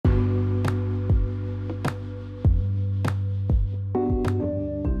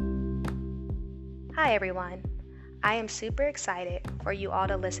Hi, everyone. I am super excited for you all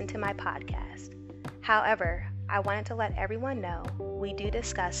to listen to my podcast. However, I wanted to let everyone know we do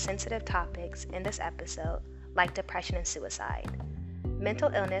discuss sensitive topics in this episode, like depression and suicide.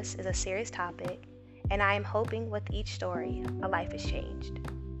 Mental illness is a serious topic, and I am hoping with each story, a life is changed.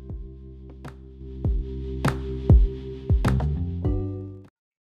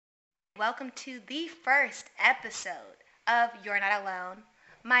 Welcome to the first episode of You're Not Alone.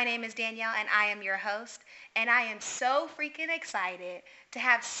 My name is Danielle and I am your host, and I am so freaking excited to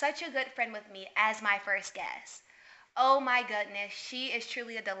have such a good friend with me as my first guest. Oh my goodness, she is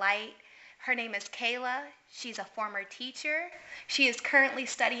truly a delight. Her name is Kayla. She's a former teacher. She is currently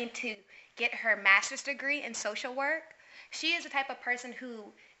studying to get her master's degree in social work. She is the type of person who,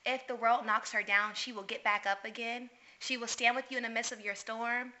 if the world knocks her down, she will get back up again. She will stand with you in the midst of your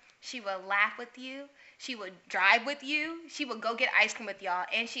storm. She will laugh with you. She will drive with you. She will go get ice cream with y'all.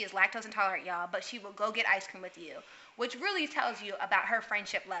 And she is lactose intolerant, y'all, but she will go get ice cream with you, which really tells you about her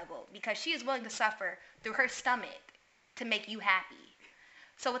friendship level because she is willing to suffer through her stomach to make you happy.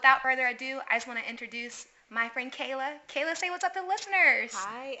 So without further ado, I just want to introduce my friend Kayla. Kayla, say what's up to the listeners.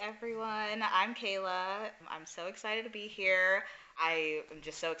 Hi, everyone. I'm Kayla. I'm so excited to be here. I am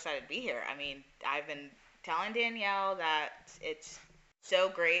just so excited to be here. I've been telling Danielle that it's so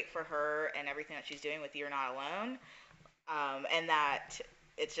great for her and everything that she's doing with You're Not Alone, and that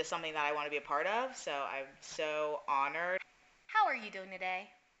it's just something that I want to be a part of. So I'm so honored. How are you doing today?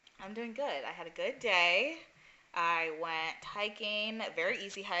 I'm doing good. I had a good day. I went hiking, a very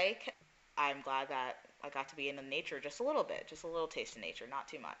easy hike. I'm glad that I got to be in the nature just a little bit, just a little taste of nature, not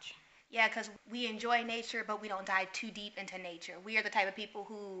too much. Yeah, because we enjoy nature, but we don't dive too deep into nature. We are the type of people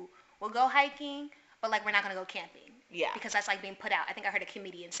who will go hiking, but like we're not going to go camping. Yeah. Because that's like being put out. I think I heard a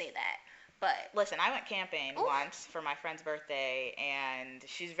comedian say that. But Listen, I went camping Oof. once for my friend's birthday, and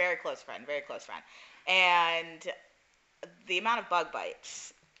she's a very close friend, very close friend. And the amount of bug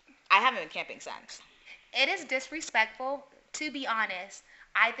bites, I haven't been camping since. it is disrespectful, to be honest.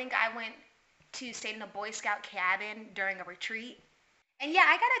 I think I went to stay in a Boy Scout cabin during a retreat. And yeah,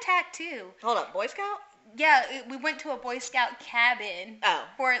 I got attacked too. Hold up, Boy Scout? Yeah, we went to a Boy Scout cabin Oh.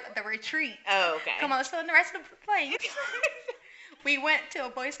 for the retreat. Oh, okay. Come on, let's fill in the rest of the place. We went to a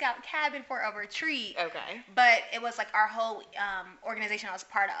Boy Scout cabin for a retreat. Okay. But it was like our whole organization I was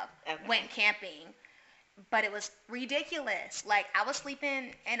part of Okay. went camping. But it was ridiculous. Like, I was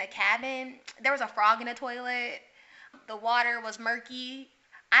sleeping in a cabin. There was a frog in the toilet. The water was murky.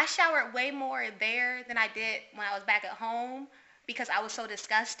 I showered way more there than I did when I was back at home because I was so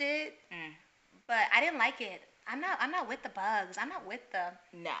disgusted. Mm. But I didn't like it. I'm not with the bugs. I'm not with the.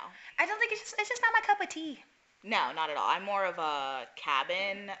 No. I don't think it's just not my cup of tea. No, not at all. I'm more of a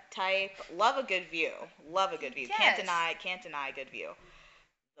cabin type. Love a good view. Love a good view. Yes. Can't deny a good view.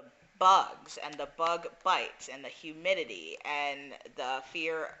 The bugs and the bug bites and the humidity and the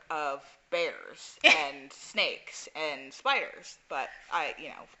fear of bears and snakes and spiders. But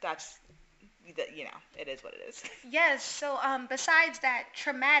it is what it is. Yes, so besides that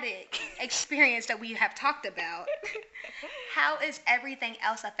traumatic experience that we have talked about, how is everything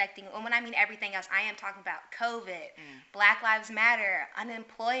else affecting? And when I mean everything else, I am talking about COVID, Black Lives Matter,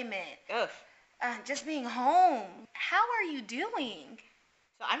 unemployment, Ugh. just being home. How are you doing?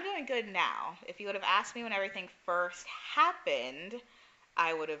 So I'm doing good now. If you would have asked me when everything first happened,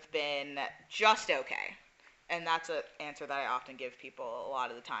 I would have been just okay. And that's an answer that I often give people a lot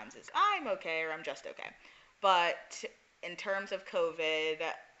of the times is I'm okay or I'm just okay. But in terms of COVID,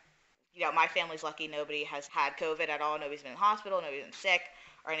 my family's lucky. Nobody has had COVID at all. Nobody's been in the hospital. Nobody's been sick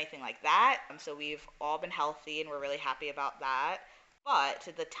or anything like that. So we've all been healthy and we're really happy about that. But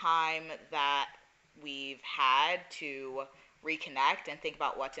the time that we've had to reconnect and think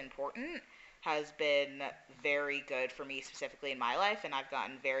about what's important has been very good for me specifically in my life. And I've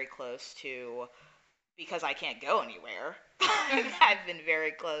gotten very close to, because I can't go anywhere, I've been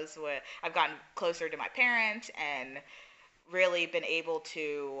very close with, I've gotten closer to my parents and really been able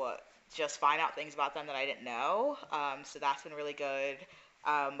to just find out things about them that I didn't know. So that's been really good.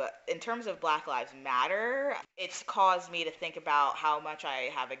 In terms of Black Lives Matter, it's caused me to think about how much I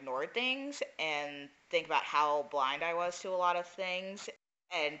have ignored things and think about how blind I was to a lot of things.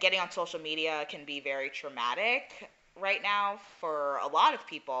 And getting on social media can be very traumatic right now for a lot of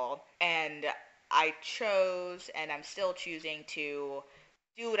people. And I chose, and I'm still choosing to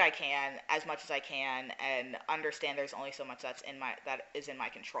do what I can as much as I can and understand there's only so much that is in my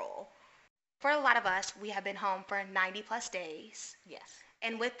control. For a lot of us, we have been home for 90 plus days. Yes.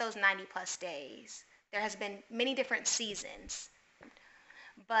 And with those 90 plus days, there has been many different seasons.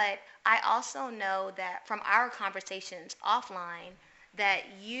 But I also know that from our conversations offline that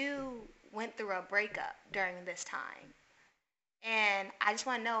you went through a breakup during this time. And I just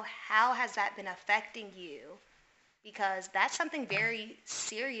want to know, how has that been affecting you? Because that's something very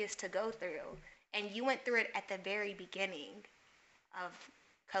serious to go through. And you went through it at the very beginning of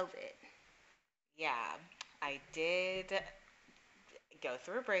COVID. Yeah, I did go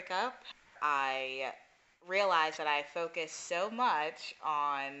through a breakup. I realized that I focused so much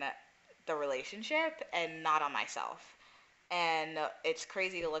on the relationship and not on myself. And it's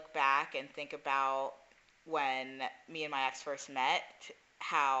crazy to look back and think about when me and my ex first met,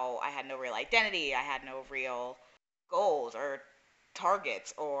 how I had no real identity, I had no real goals or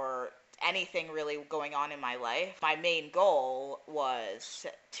targets or anything really going on in my life. My main goal was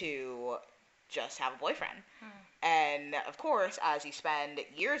to just have a boyfriend. And of course, as you spend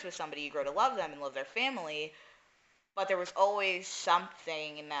years with somebody, you grow to love them and love their family, but there was always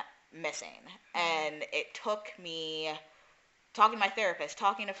something missing. And it took me talking to my therapist,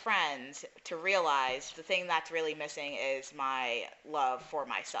 talking to friends, to realize the thing that's really missing is my love for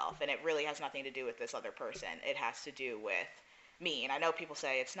myself. And it really has nothing to do with this other person. It has to do with me. And I know people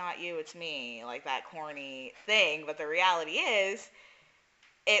say, it's not you, it's me, like that corny thing. But the reality is,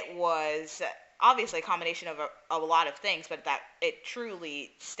 it was obviously a combination of a lot of things, but that it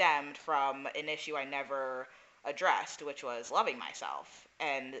truly stemmed from an issue I never addressed, which was loving myself.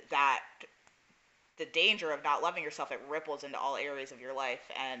 And that the danger of not loving yourself, it ripples into all areas of your life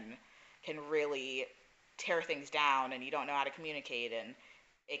and can really tear things down, and you don't know how to communicate, and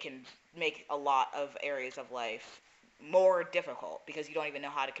it can make a lot of areas of life more difficult because you don't even know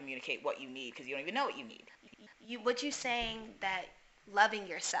how to communicate what you need because you don't even know what you need. What you saying that loving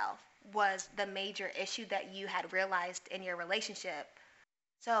yourself was the major issue that you had realized in your relationship.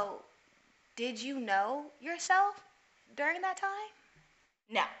 So, did you know yourself during that time?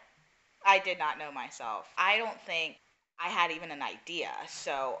 No, I did not know myself. I don't think I had even an idea.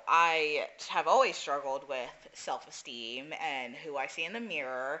 So I have always struggled with self esteem and who I see in the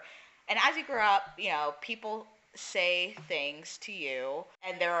mirror. And as you grow up, people say things to you,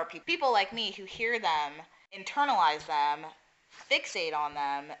 and there are people like me who hear them, internalize them, fixate on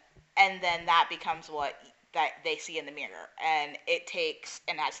them, and then that becomes what that they see in the mirror. And it takes,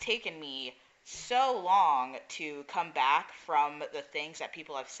 and has taken me so long to come back from the things that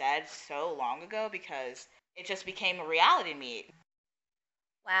people have said so long ago because it just became a reality to me.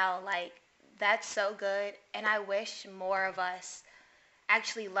 Wow, like that's so good. And I wish more of us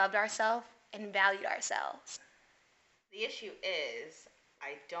actually loved ourselves and valued ourselves. The issue is,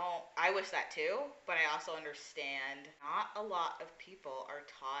 I wish that too, but I also understand not a lot of people are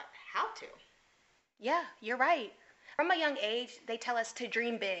taught how to. Yeah, you're right. From a young age, they tell us to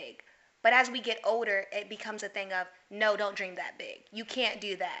dream big. But as we get older, it becomes a thing of, no, don't dream that big. You can't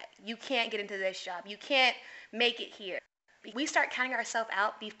do that. You can't get into this job. You can't make it here. We start counting ourselves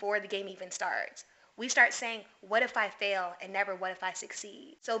out before the game even starts. We start saying, what if I fail, and never what if I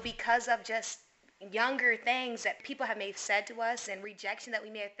succeed. So because of just younger things that people have may have said to us, and rejection that we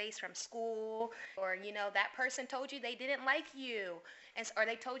may have faced from school, or that person told you they didn't like you, or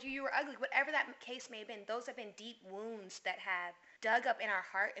they told you were ugly, whatever that case may have been, those have been deep wounds that have dug up in our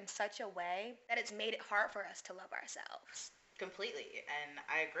heart in such a way that it's made it hard for us to love ourselves. Completely, and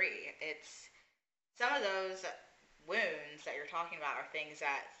I agree. It's some of those wounds that you're talking about are things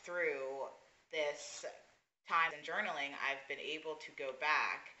that through this time in journaling, I've been able to go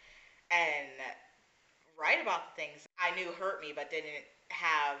back and write about the things I knew hurt me, but didn't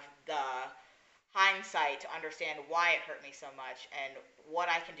have the hindsight to understand why it hurt me so much and what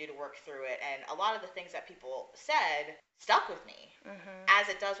I can do to work through it. And a lot of the things that people said stuck with me, as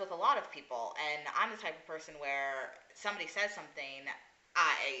it does with a lot of people. And I'm the type of person where somebody says something,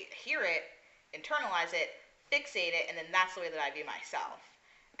 I hear it, internalize it, fixate it, and then that's the way that I view myself.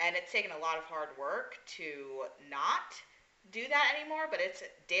 And it's taken a lot of hard work to not do that anymore, but it's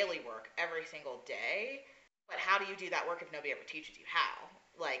daily work every single day. But how do you do that work if nobody ever teaches you how?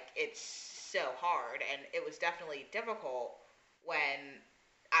 Like, it's so hard, and it was definitely difficult when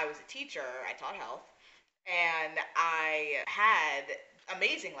I was a teacher. I taught health, and I had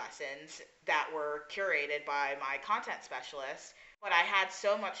amazing lessons that were curated by my content specialist, but I had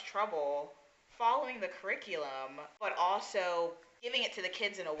so much trouble following the curriculum, but also giving it to the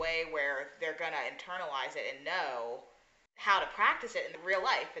kids in a way where they're going to internalize it and know how to practice it in real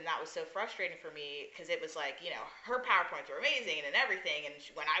life. And that was so frustrating for me because it was like, her PowerPoints were amazing and everything, and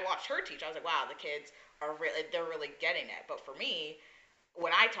when I watched her teach, I was like, wow, the kids they're really getting it. But for me, when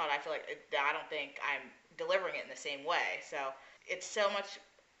I taught, I feel like I don't think I'm delivering it in the same way. So it's so much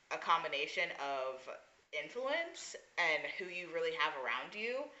a combination of influence and who you really have around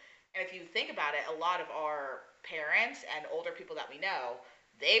you. And if you think about it, a lot of our parents and older people that we know,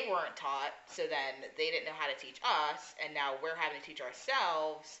 they weren't taught, so then they didn't know how to teach us, and now we're having to teach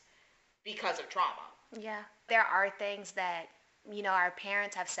ourselves because of trauma. Yeah. There are things that, our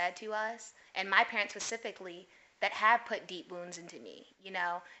parents have said to us, and my parents specifically, that have put deep wounds into me.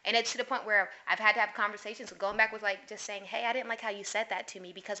 And it's to the point where I've had to have conversations going back with like just saying, hey, I didn't like how you said that to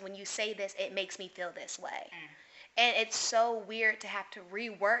me because when you say this, it makes me feel this way. And it's so weird to have to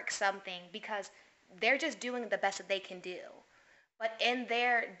rework something because they're just doing the best that they can do. But in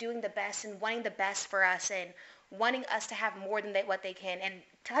there doing the best and wanting the best for us and wanting us to have more than what they can and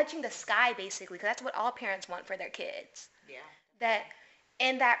touching the sky basically, because that's what all parents want for their kids. Yeah. That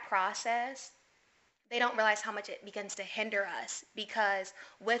in that process, they don't realize how much it begins to hinder us because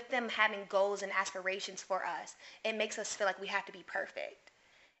with them having goals and aspirations for us, it makes us feel like we have to be perfect.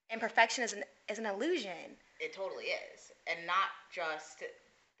 And perfection is an illusion. It totally is. And not just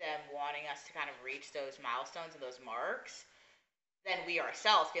them wanting us to kind of reach those milestones and those marks, then we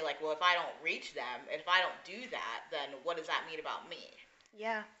ourselves feel like, well, if I don't reach them, if I don't do that, then what does that mean about me?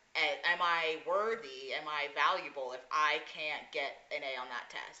 Yeah. Am I worthy? Am I valuable if I can't get an A on that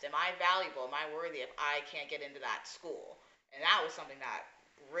test? Am I valuable? Am I worthy if I can't get into that school? And that was something that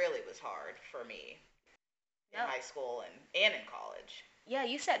really was hard for me in Yep. high school and in college. Yeah,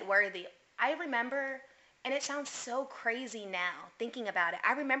 you said worthy. I remember, and it sounds so crazy now thinking about it.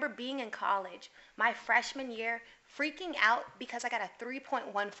 I remember being in college, my freshman year, freaking out because I got a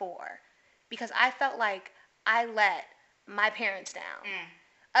 3.14 because I felt like I let my parents down.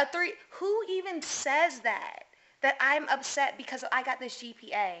 A 3, who even says that? That I'm upset because I got this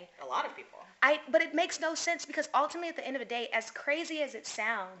GPA. A lot of people. But it makes no sense because ultimately at the end of the day, as crazy as it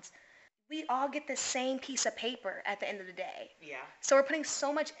sounds, we all get the same piece of paper at the end of the day. Yeah. So we're putting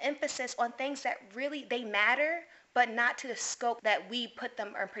so much emphasis on things that really they matter, but not to the scope that we put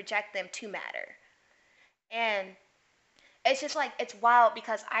them or project them to matter. And it's just like it's wild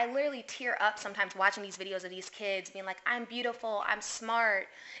because I literally tear up sometimes watching these videos of these kids being like, I'm beautiful, I'm smart,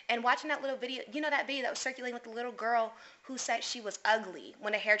 and watching that little video, that video that was circulating with the little girl who said she was ugly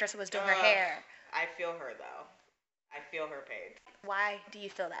when the hairdresser was doing her hair. I feel her though. I feel her pain. Why do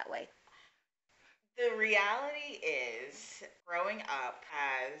you feel that way? The reality is, growing up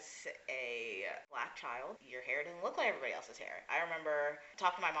as a black child, your hair doesn't look like everybody else's hair. I remember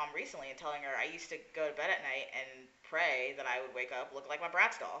talking to my mom recently and telling her I used to go to bed at night and pray that I would wake up look like my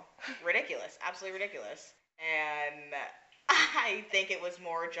Bratz doll. Ridiculous. Absolutely ridiculous. And I think it was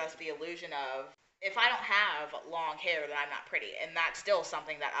more just the illusion of, if I don't have long hair, then I'm not pretty. And that's still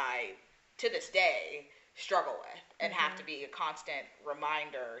something that I, to this day, struggle with and have to be a constant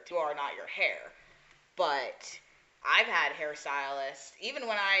reminder to, you are not your hair. But I've had hairstylists, even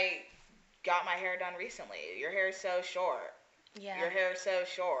when I got my hair done recently, your hair is so short. Yeah. Your hair is so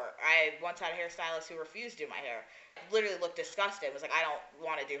short. I once had a hairstylist who refused to do my hair. Literally looked disgusted. Was like, I don't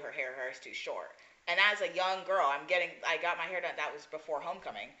want to do her hair. Her hair is too short. And as a young girl, I got my hair done. That was before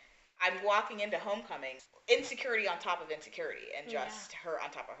homecoming. I'm walking into homecoming, insecurity on top of insecurity, and just hurt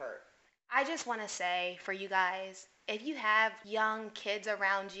on top of hurt. I just want to say for you guys, if you have young kids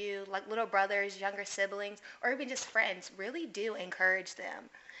around you, like little brothers, younger siblings, or even just friends, really do encourage them.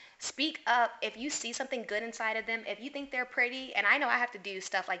 Speak up if you see something good inside of them, if you think they're pretty, and I know I have to do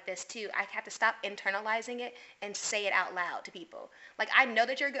stuff like this too. I have to stop internalizing it and say it out loud to people. Like, I know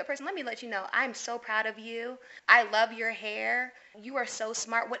that you're a good person. Let me let you know, I'm so proud of you. I love your hair. You are so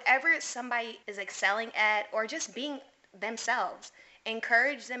smart. Whatever somebody is excelling at or just being themselves,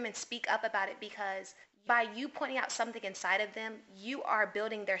 encourage them and speak up about it because by you pointing out something inside of them, you are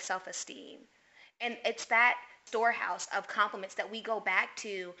building their self-esteem. And it's that storehouse of compliments that we go back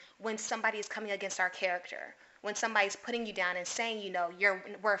to when somebody is coming against our character, when somebody's putting you down and saying, you're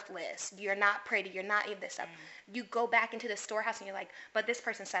worthless, you're not pretty, you're not even this stuff. You go back into the storehouse and you're like, but this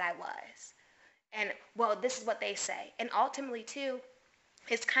person said I was. And, well, this is what they say. And ultimately, too,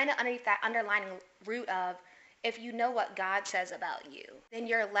 it's kind of underneath that underlying root of, if you know what God says about you, then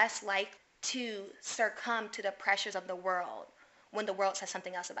you're less likely to succumb to the pressures of the world when the world says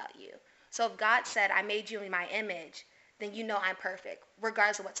something else about you. So if God said, I made you in my image, then you know I'm perfect,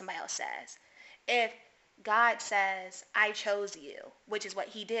 regardless of what somebody else says. If God says, I chose you, which is what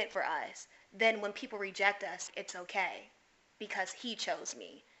he did for us, then when people reject us, it's okay because he chose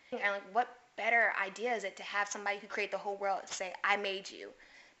me. And like, what better idea is it to have somebody who created the whole world say, I made you?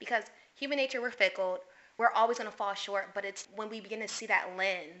 Because human nature, we're fickle. We're always going to fall short, but it's when we begin to see that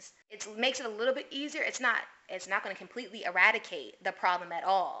lens, it makes it a little bit easier. It's not going to completely eradicate the problem at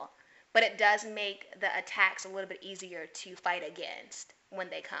all, but it does make the attacks a little bit easier to fight against when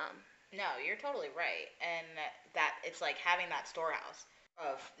they come. No, you're totally right. And that it's like having that storehouse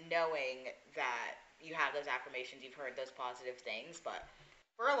of knowing that you have those affirmations, you've heard those positive things, but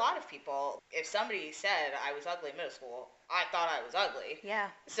For a lot of people, if somebody said I was ugly in middle school, I thought I was ugly. Yeah.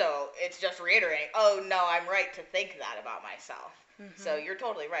 So it's just reiterating, oh no, I'm right to think that about myself. So Mm-hmm. you're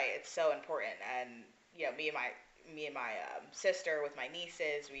totally right. It's so important. And me and my sister with my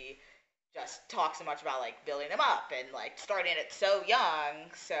nieces, we just talk so much about like building them up and like starting it so young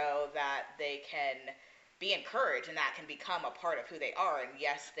so that they can be encouraged and that can become a part of who they are. And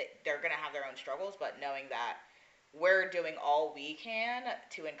yes, they're going to have their own struggles, but knowing that we're doing all we can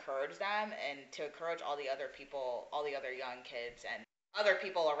to encourage them and to encourage all the other people, all the other young kids and other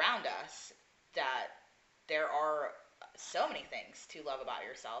people around us, that there are so many things to love about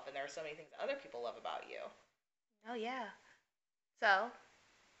yourself and there are so many things that other people love about you. Oh, yeah. So,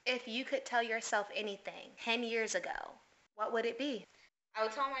 if you could tell yourself anything 10 years ago, what would it be? I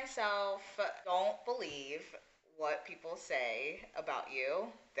would tell myself, don't believe what people say about you.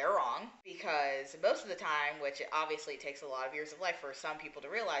 They're wrong. Because most of the time, which obviously takes a lot of years of life for some people to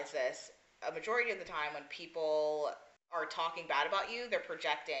realize this, a majority of the time when people are talking bad about you, they're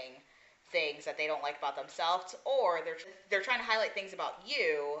projecting things that they don't like about themselves, or they're trying to highlight things about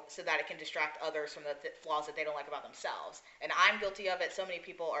you so that it can distract others from the flaws that they don't like about themselves. And I'm guilty of it. So many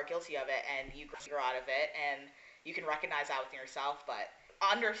people are guilty of it, and you grow out of it, and you can recognize that within yourself. But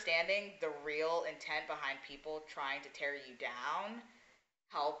understanding the real intent behind people trying to tear you down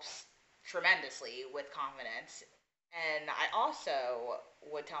helps tremendously with confidence. And I also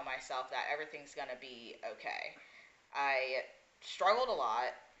would tell myself that everything's going to be okay. I struggled a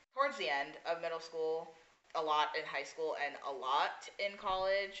lot towards the end of middle school, a lot in high school, and a lot in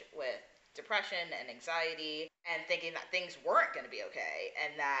college with depression and anxiety and thinking that things weren't going to be okay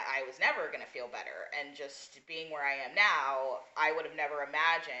and that I was never going to feel better. And just being where I am now, I would have never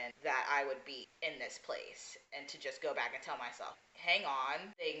imagined that I would be in this place. And to just go back and tell myself, hang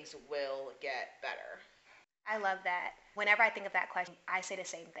on, things will get better. I love that. Whenever I think of that question, I say the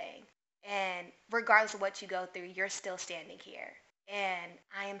same thing. And regardless of what you go through, you're still standing here. And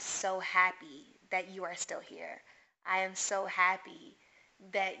I am so happy that you are still here. I am so happy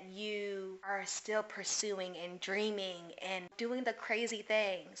that you are still pursuing and dreaming and doing the crazy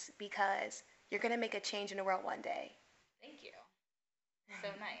things because you're going to make a change in the world one day. Thank you. So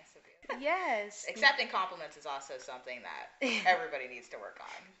nice of you. Yes. Accepting compliments is also something that everybody needs to work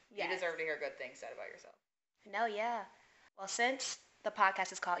on. You Yes. deserve to hear good things said about yourself. No, yeah. Well, since the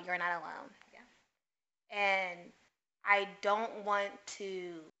podcast is called You're Not Alone, Yeah. and I don't want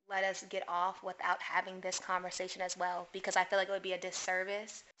to let us get off without having this conversation as well because I feel like it would be a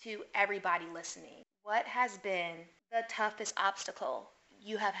disservice to everybody listening. What has been the toughest obstacle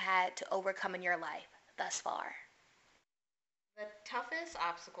you have had to overcome in your life thus far? The toughest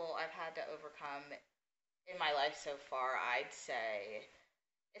obstacle I've had to overcome in my life so far, I'd say,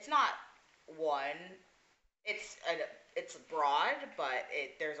 it's not one. It's a, it's broad, but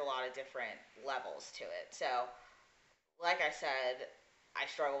there's a lot of different levels to it. So, like I said, I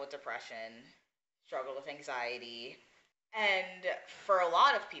struggle with depression, struggle with anxiety, and for a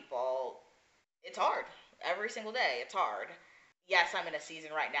lot of people, it's hard. Every single day, it's hard. Yes, I'm in a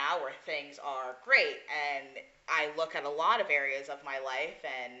season right now where things are great, and I look at a lot of areas of my life,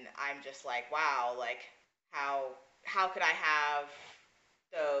 and I'm just like, wow, like how how could I have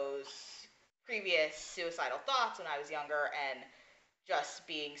those previous suicidal thoughts when I was younger and just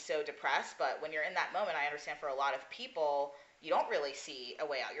being so depressed? But when you're in that moment, I understand for a lot of people, you don't really see a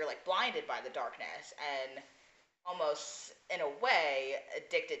way out. You're like blinded by the darkness and almost in a way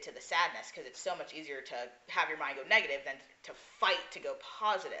addicted to the sadness because it's so much easier to have your mind go negative than to fight to go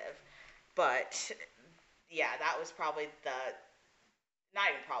positive. But yeah, that was probably the not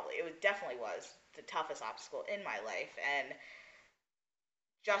even probably, it was definitely was the toughest obstacle in my life. And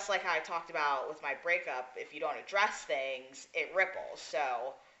just like I talked about with my breakup, if you don't address things, it ripples.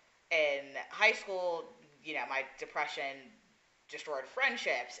 So in high school, my depression destroyed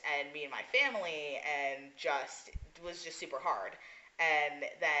friendships and me and my family and just it was just super hard. And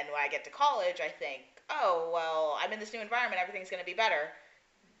then when I get to college, I think, oh, well, I'm in this new environment, everything's going to be better.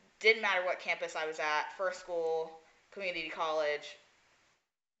 Didn't matter what campus I was at, first school, community college,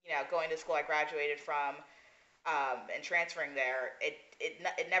 going to school I graduated from, and transferring there,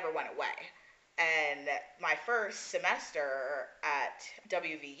 it never went away. And my first semester at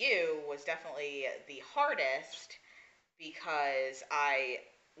WVU was definitely the hardest because I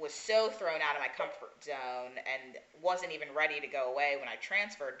was so thrown out of my comfort zone and wasn't even ready to go away when I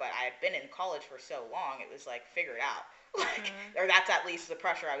transferred, but I had been in college for so long, it was like, figure it out. Like, or that's at least the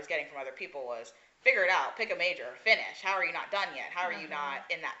pressure I was getting from other people was, figure it out, pick a major, finish. How are you not done yet? How are you not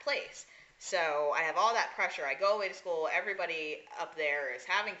in that place? So I have all that pressure. I go away to school. Everybody up there is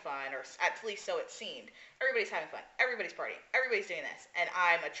having fun, or at least so it seemed. Everybody's having fun. Everybody's partying. Everybody's doing this. And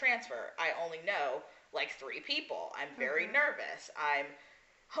I'm a transfer. I only know like 3 people. I'm very Mm-hmm. nervous. I'm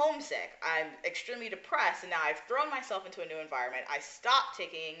homesick. I'm extremely depressed. And now I've thrown myself into a new environment. I stopped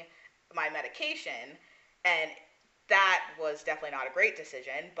taking my medication. And that was definitely not a great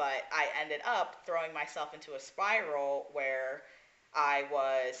decision, but I ended up throwing myself into a spiral where I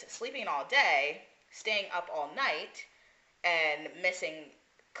was sleeping all day, staying up all night, and missing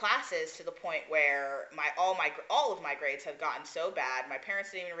classes to the point where all of my grades had gotten so bad. My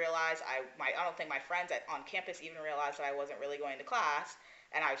parents didn't even realize. I don't think my friends on campus even realized that I wasn't really going to class,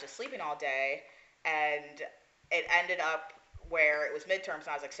 and I was just sleeping all day. And it ended up where it was midterms, and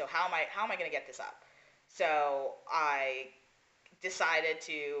I was like, so how am I going to get this up? So I decided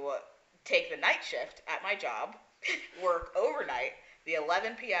to take the night shift at my job, work overnight, the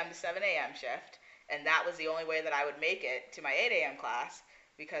 11 p.m. to 7 a.m. shift, and that was the only way that I would make it to my 8 a.m. class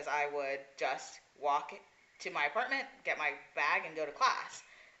because I would just walk to my apartment, get my bag, and go to class.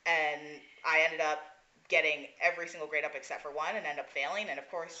 And I ended up getting every single grade up except for one and end up failing. And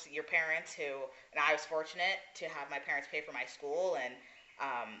of course, your parents and I was fortunate to have my parents pay for my school, and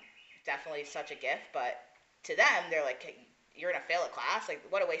definitely such a gift. But to them, they're like, "Hey, you're gonna fail a class? Like,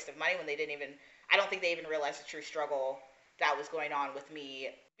 what a waste of money," when they didn't even, I don't think they even realized the true struggle that was going on with me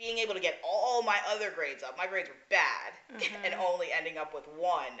being able to get all my other grades up. My grades were bad and Mm-hmm. only ending up with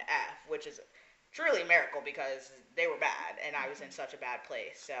one F, which is truly a miracle because they were bad and I was in Mm-hmm. such a bad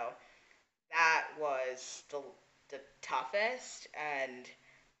place. So that was the toughest and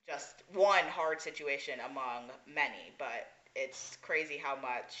just one hard situation among many, but it's crazy how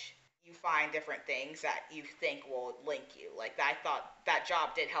much you find different things that you think will link you. Like, I thought that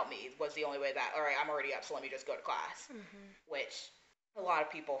job did help me. It was the only way that, all right, I'm already up, so let me just go to class, Mm-hmm. which a lot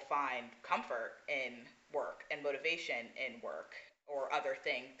of people find comfort in work and motivation in work or other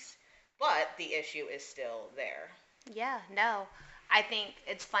things, but the issue is still there. Yeah, no. I think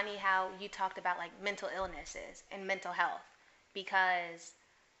it's funny how you talked about like mental illnesses and mental health because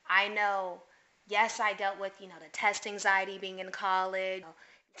I know, yes, I dealt with, the test anxiety being in college,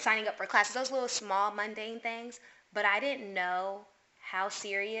 signing up for classes, those little small mundane things, but I didn't know how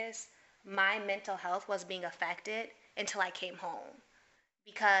serious my mental health was being affected until I came home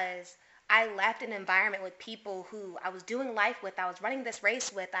because I left an environment with people who I was doing life with, I was running this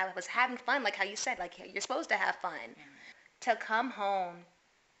race with, I was having fun, like how you said, like you're supposed to have fun. To come home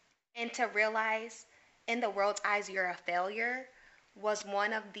and to realize in the world's eyes you're a failure was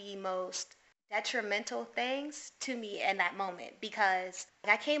one of the most detrimental things to me in that moment because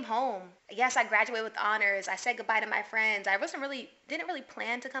I came home. Yes, I graduated with honors. I said goodbye to my friends. I didn't really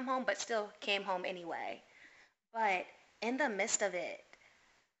plan to come home, but still came home anyway. But in the midst of it,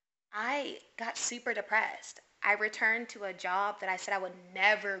 I got super depressed. I returned to a job that I said I would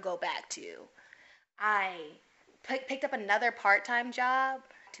never go back to. I picked up another part-time job.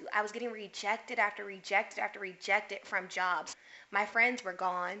 I was getting rejected after rejected after rejected from jobs. My friends were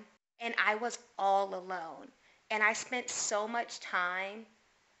gone and I was all alone. And I spent so much time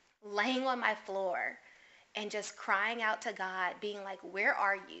laying on my floor and just crying out to God, being like, where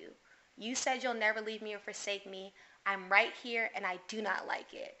are you? You said you'll never leave me or forsake me. I'm right here and I do not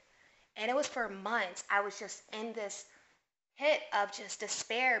like it. And it was for months. I was just in this pit of just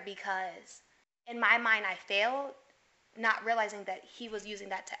despair because in my mind I failed, not realizing that he was using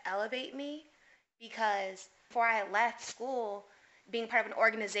that to elevate me because before I left school, being part of an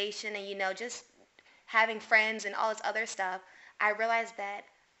organization and just having friends and all this other stuff, I realized that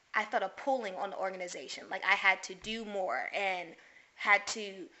I felt a pulling on the organization. Like I had to do more and had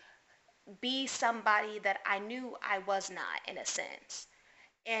to be somebody that I knew I was not in a sense.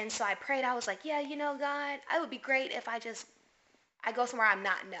 And so I prayed. I was like, yeah, God, it would be great if I go somewhere I'm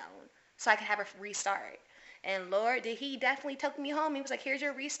not known so I can have a restart. And Lord, did he definitely took me home. He was like, here's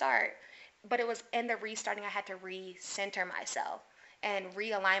your restart. But it was in the restarting I had to recenter myself and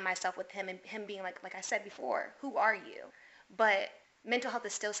realign myself with him and him being like I said before, who are you? But mental health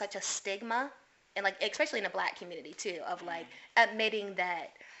is still such a stigma and like especially in the black community too, of like admitting that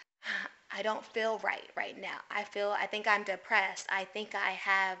I don't feel right now. I think I'm depressed. I think I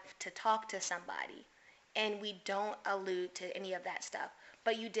have to talk to somebody. And we don't allude to any of that stuff.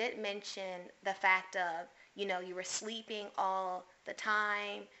 But you did mention the fact of, you were sleeping all the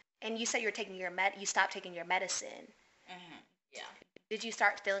time and you said you stopped taking your medicine. Yeah. Did you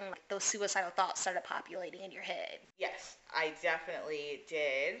start feeling like those suicidal thoughts started populating in your head? Yes, I definitely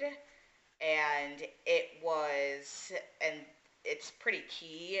did. And it was, and it's pretty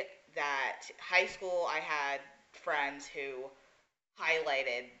key that high school I had friends who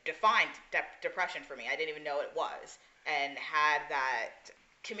defined depression for me. I didn't even know it was, and had that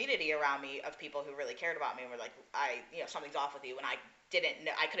community around me of people who really cared about me and were like, something's off with you, and I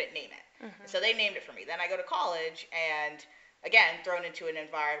couldn't name it. Mm-hmm. So they named it for me. Then I go to college, and again, thrown into an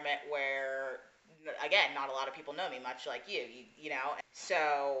environment where, again, not a lot of people know me, much like you know.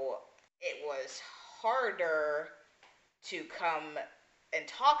 So it was harder to come and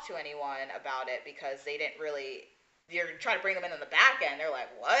talk to anyone about it because they didn't really. You're trying to bring them in on the back end. They're like,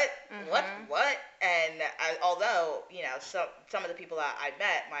 what, Mm-hmm. what? And although some of the people that I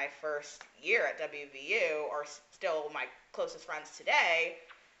met my first year at WVU are still my closest friends today,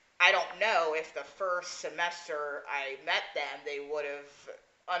 I don't know if the first semester I met them they would have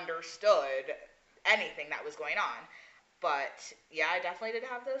understood anything that was going on. But yeah, I definitely did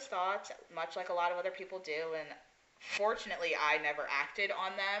have those thoughts, much like a lot of other people do, and fortunately, I never acted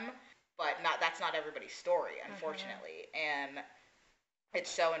on them. But that's not everybody's story, unfortunately. Mm-hmm. And it's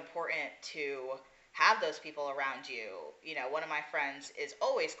so important to have those people around you. One of my friends is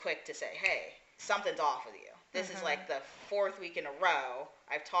always quick to say, "Hey, something's off with you. This is like the fourth week in a row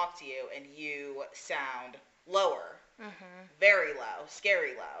I've talked to you, and you sound lower, very low,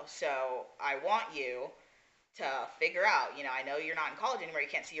 scary low. So I want you to figure out, I know you're not in college anymore, you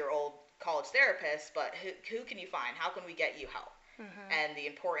can't see your old college therapist, but who can you find? How can we get you help?" And the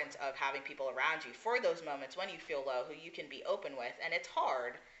importance of having people around you for those moments when you feel low, who you can be open with. And it's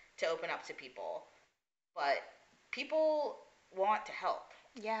hard to open up to people, but people want to help.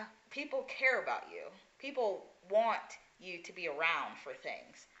 Yeah. People care about you. People want you to be around for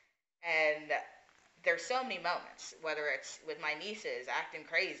things. And there's so many moments, whether it's with my nieces acting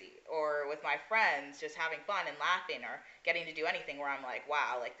crazy or with my friends just having fun and laughing or getting to do anything where I'm like,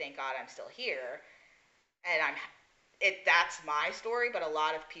 wow, like thank God I'm still here. And that's my story, but a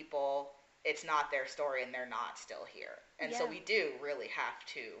lot of people it's not their story and they're not still here. And so we do really have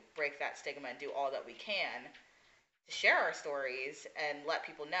to break that stigma and do all that we can to share our stories and let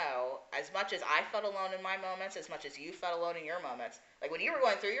people know, as much as I felt alone in my moments, as much as you felt alone in your moments. Like when you were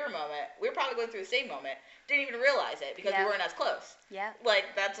going through your moment, we were probably going through the same moment, didn't even realize it because we weren't as close. Yeah. Like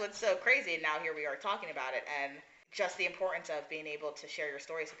that's what's so crazy. And now here we are talking about it, and just the importance of being able to share your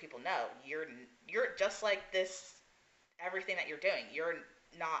story so people know you're just like this. Everything that you're doing, you're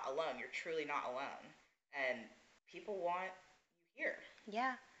not alone. You're truly not alone, and people want you here.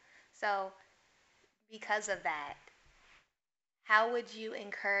 Yeah. So, because of that, how would you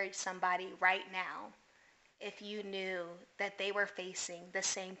encourage somebody right now if you knew that they were facing the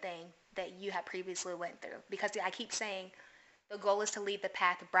same thing that you had previously went through? Because I keep saying the goal is to leave the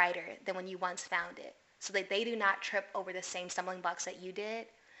path brighter than when you once found it, so that they do not trip over the same stumbling blocks that you did.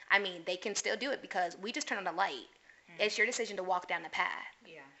 I mean, they can still do it because we just turn on the light. It's your decision to walk down the path.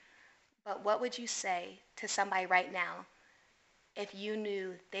 Yeah. But what would you say to somebody right now if you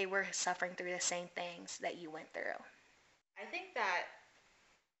knew they were suffering through the same things that you went through? I think that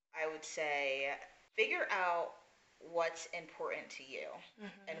I would say figure out what's important to you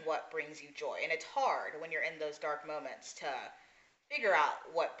and what brings you joy. And it's hard when you're in those dark moments to figure out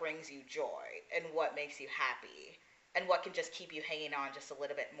what brings you joy and what makes you happy and what can just keep you hanging on just a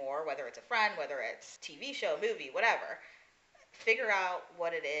little bit more, whether it's a friend, whether it's TV show, movie, whatever. Figure out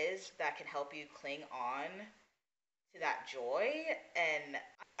what it is that can help you cling on to that joy. And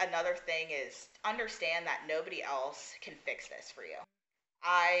another thing is understand that nobody else can fix this for you.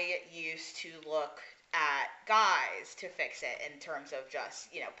 I used to look at guys to fix it in terms of just,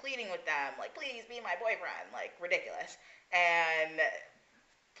 pleading with them, like, please be my boyfriend, like, ridiculous. And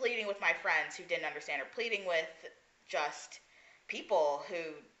pleading with my friends who didn't understand, or pleading with just people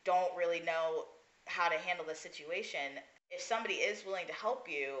who don't really know how to handle the situation. If somebody is willing to help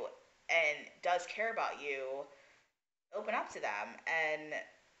you and does care about you, open up to them and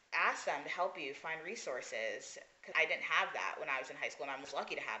ask them to help you find resources. Because I didn't have that when I was in high school, and I was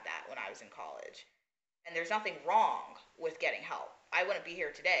lucky to have that when I was in college. And there's nothing wrong with getting help. I wouldn't be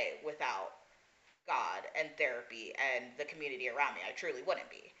here today without God and therapy and the community around me. I truly wouldn't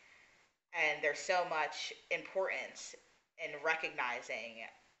be. And there's so much importance in recognizing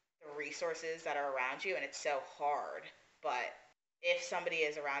the resources that are around you, and it's so hard. But if somebody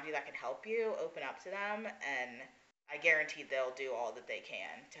is around you that can help you, open up to them, and I guarantee they'll do all that they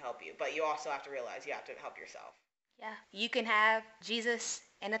can to help you. But you also have to realize you have to help yourself. Yeah. You can have Jesus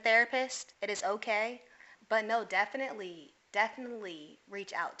and a therapist. It is okay. But no, definitely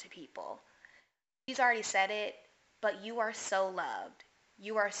reach out to people. He's already said it, but you are so loved.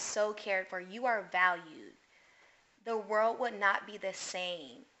 You are so cared for. You are valued. The world would not be the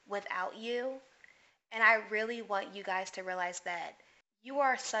same without you. And I really want you guys to realize that you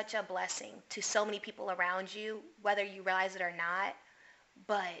are such a blessing to so many people around you, whether you realize it or not.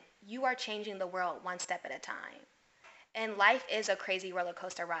 but you are changing the world one step at a time. And life is a crazy roller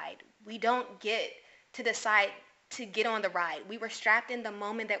coaster ride. We don't get to decide to get on the ride. We were strapped in the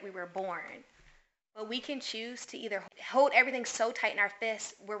moment that we were born. But we can choose to either hold everything so tight in our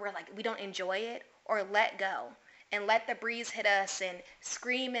fists where we're like, we don't enjoy it, or let go and let the breeze hit us and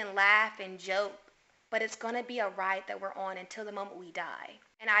scream and laugh and joke. But it's going to be a ride that we're on until the moment we die.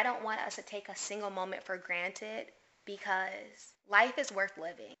 And I don't want us to take a single moment for granted, because life is worth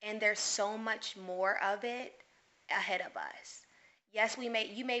living and there's so much more of it ahead of us. Yes, you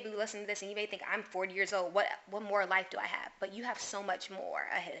may be listening to this and you may think, I'm 40 years old. What more life do I have? But you have so much more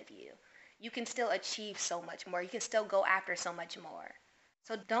ahead of you. You can still achieve so much more. You can still go after so much more.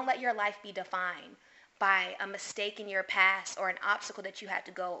 So don't let your life be defined by a mistake in your past or an obstacle that you had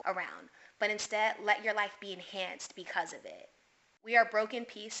to go around, but instead let your life be enhanced because of it. We are broken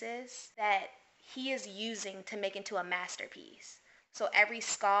pieces that he is using to make into a masterpiece. So every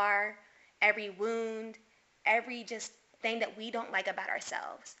scar, every wound, every just thing that we don't like about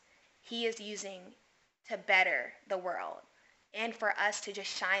ourselves, he is using to better the world and for us to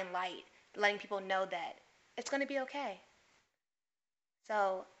just shine light, letting people know that it's going to be okay.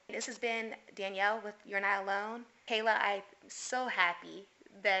 So this has been Danielle with You're Not Alone. Kayla, I'm so happy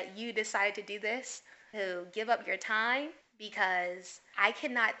that you decided to do this, to give up your time, because I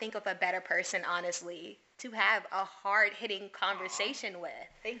cannot think of a better person, honestly, to have a hard-hitting conversation with.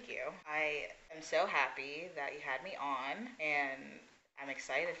 Thank you. I am so happy that you had me on, and I'm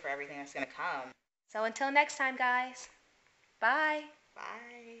excited for everything that's going to come. So until next time, guys. Bye.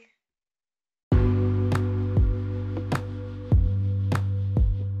 Bye.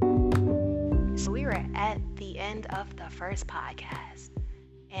 So we were at the end of the first podcast,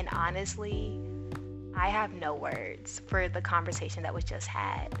 and honestly, I have no words for the conversation that was just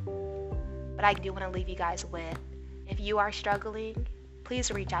had. But I do want to leave you guys with, if you are struggling,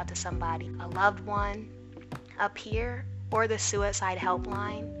 please reach out to somebody, a loved one, a peer, or the suicide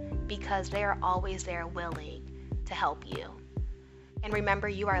helpline, because they are always there willing to help you. And remember,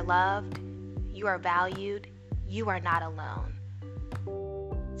 you are loved, you are valued, you are not alone.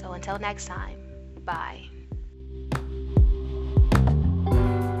 So until next time, bye.